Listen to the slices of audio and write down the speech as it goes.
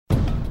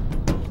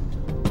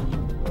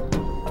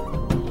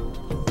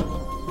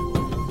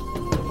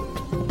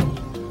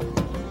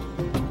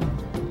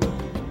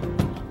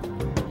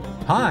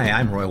Hi,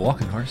 I'm Roy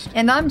Walkenhorst.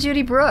 And I'm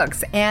Judy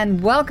Brooks,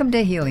 and welcome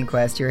to Healing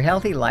Quest, your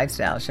healthy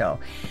lifestyle show.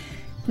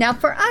 Now,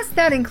 for us,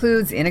 that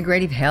includes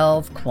integrative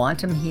health,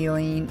 quantum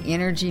healing,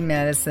 energy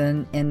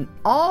medicine, and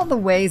all the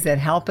ways that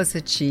help us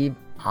achieve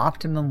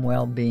optimum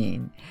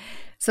well-being.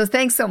 So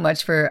thanks so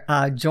much for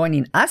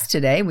joining us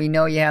today. We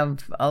know you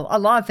have a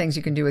lot of things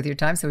you can do with your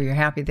time, so we're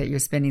happy that you're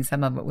spending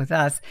some of it with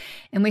us.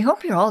 And we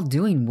hope you're all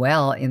doing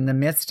well in the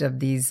midst of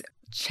these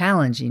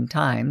challenging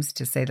times,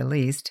 to say the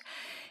least.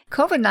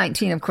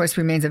 COVID-19, of course,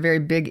 remains a very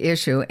big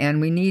issue, and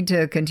we need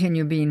to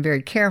continue being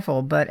very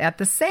careful. But at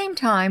the same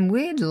time,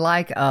 we'd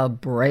like a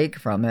break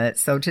from it.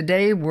 So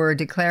today we're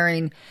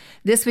declaring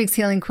this week's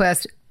Healing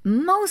Quest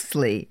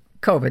mostly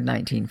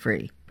COVID-19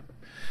 free.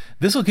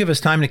 This will give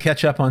us time to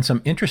catch up on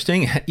some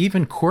interesting,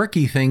 even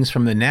quirky things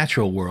from the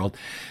natural world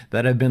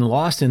that have been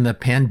lost in the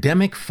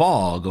pandemic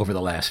fog over the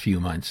last few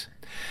months.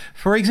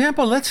 For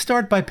example, let's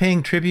start by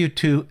paying tribute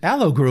to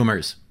aloe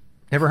groomers.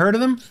 Ever heard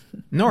of them?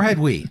 Nor had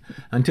we,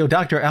 until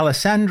Dr.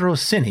 Alessandro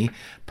Cini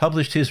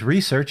published his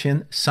research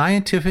in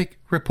Scientific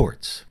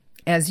Reports.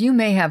 As you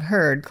may have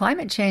heard,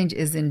 climate change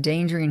is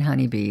endangering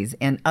honeybees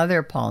and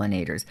other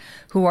pollinators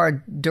who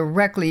are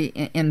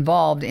directly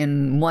involved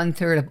in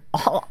 1/3 of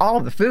all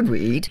the food we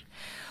eat.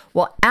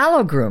 Well,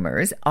 aloe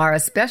groomers are a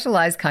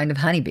specialized kind of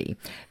honeybee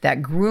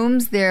that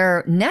grooms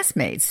their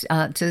nestmates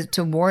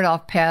to ward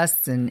off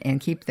pests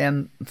and keep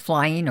them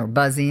flying or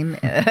buzzing,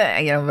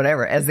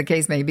 whatever, as the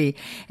case may be.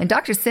 And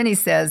Dr. Cini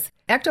says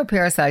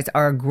ectoparasites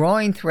are a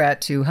growing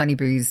threat to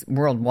honeybees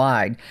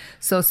worldwide.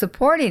 So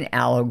supporting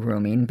aloe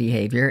grooming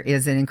behavior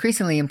is an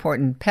increasingly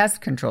important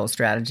pest control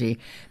strategy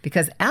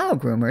because aloe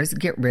groomers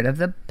get rid of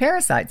the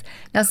parasites.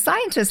 Now,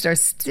 scientists are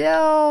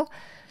still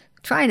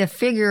trying to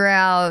figure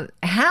out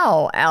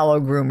how aloe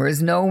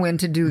groomers know when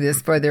to do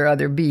this for their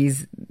other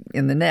bees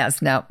in the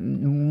nest. Now,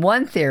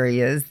 one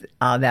theory is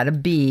that a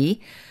bee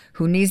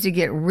who needs to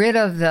get rid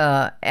of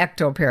the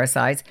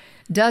ectoparasites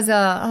does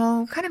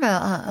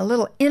a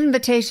little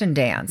invitation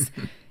dance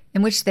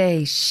in which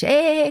they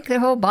shake their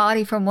whole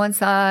body from one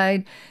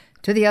side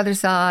to the other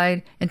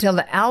side until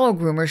the aloe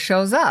groomer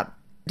shows up.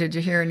 Did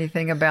you hear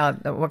anything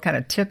about what kind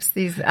of tips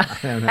these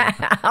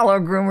aloe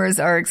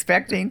groomers are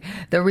expecting?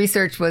 The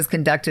research was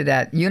conducted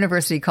at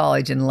University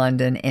College in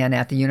London and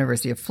at the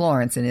University of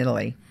Florence in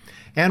Italy.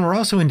 And we're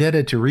also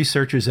indebted to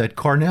researchers at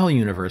Cornell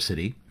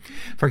University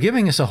for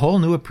giving us a whole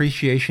new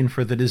appreciation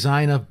for the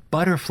design of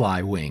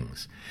butterfly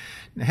wings.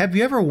 Have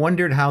you ever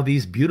wondered how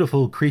these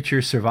beautiful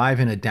creatures survive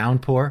in a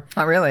downpour?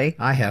 Not really.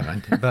 I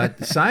haven't,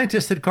 but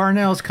scientists at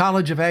Cornell's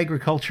College of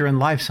Agriculture and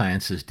Life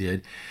Sciences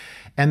did.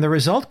 And the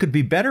result could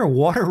be better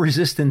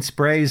water-resistant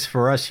sprays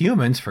for us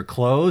humans for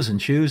clothes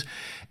and shoes,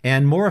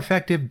 and more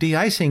effective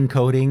de-icing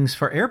coatings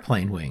for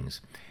airplane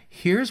wings.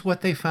 Here's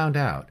what they found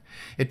out.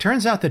 It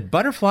turns out that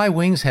butterfly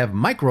wings have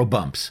micro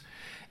bumps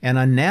and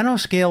a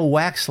nanoscale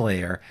wax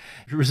layer.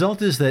 The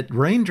result is that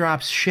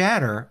raindrops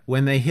shatter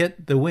when they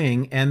hit the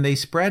wing, and they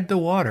spread the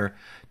water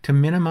to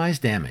minimize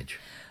damage.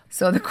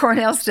 So the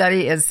Cornell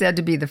study is said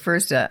to be the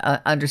first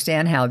to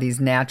understand how these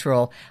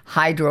natural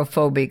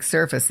hydrophobic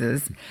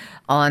surfaces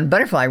on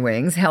butterfly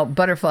wings help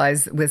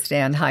butterflies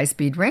withstand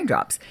high-speed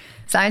raindrops.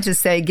 Scientists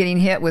say getting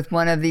hit with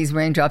one of these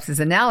raindrops is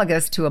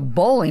analogous to a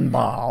bowling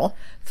ball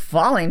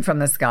falling from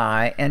the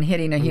sky and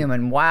hitting a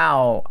human.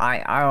 Wow.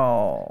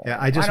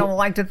 I don't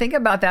like to think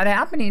about that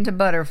happening to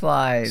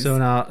butterflies. So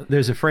now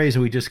there's a phrase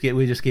we just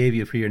gave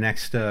you for your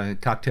next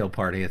cocktail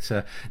party. It's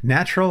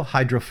natural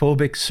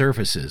hydrophobic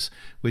surfaces,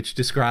 which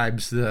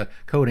describes the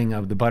coating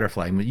of the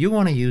butterfly. You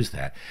want to use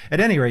that. At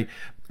any rate,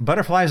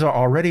 butterflies are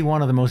already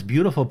one of the most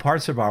beautiful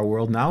parts of our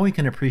world. Now we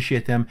can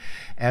appreciate them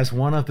as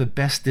one of the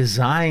best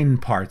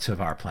designed parts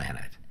of our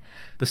planet.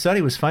 The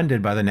study was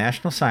funded by the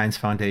National Science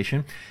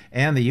Foundation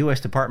and the U.S.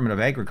 Department of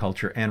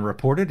Agriculture and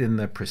reported in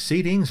the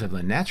Proceedings of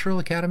the Natural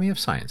Academy of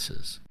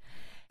Sciences.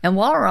 And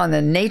while we're on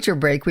the nature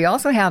break, we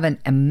also have an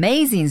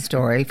amazing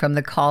story from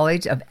the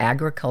College of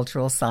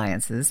Agricultural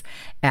Sciences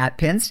at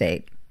Penn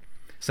State.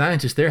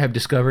 Scientists there have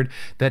discovered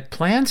that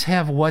plants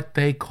have what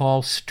they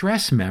call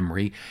stress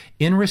memory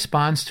in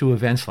response to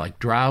events like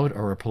drought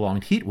or a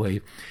prolonged heat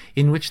wave,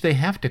 in which they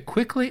have to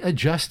quickly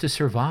adjust to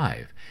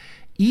survive.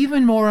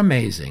 Even more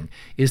amazing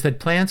is that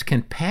plants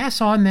can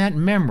pass on that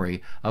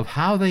memory of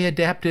how they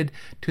adapted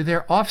to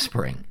their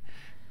offspring.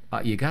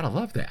 You gotta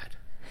love that.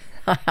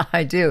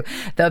 I do.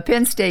 The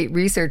Penn State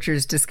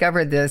researchers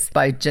discovered this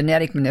by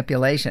genetic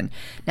manipulation.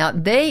 Now,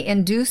 they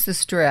induce the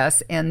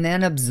stress and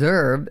then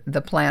observe the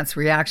plant's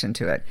reaction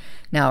to it.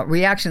 Now,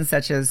 reactions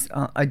such as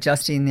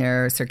adjusting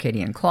their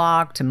circadian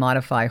clock to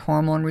modify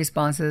hormone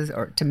responses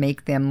or to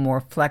make them more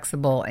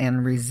flexible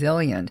and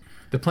resilient.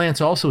 The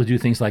plants also do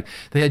things like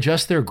they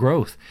adjust their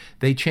growth,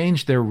 they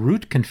change their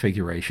root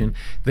configuration,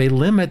 they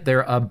limit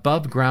their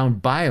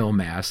above-ground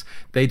biomass,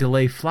 they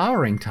delay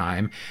flowering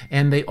time,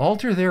 and they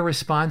alter their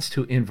response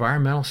to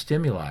environmental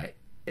stimuli.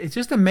 It's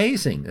just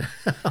amazing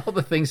all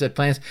the things that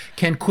plants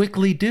can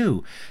quickly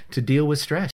do to deal with stress.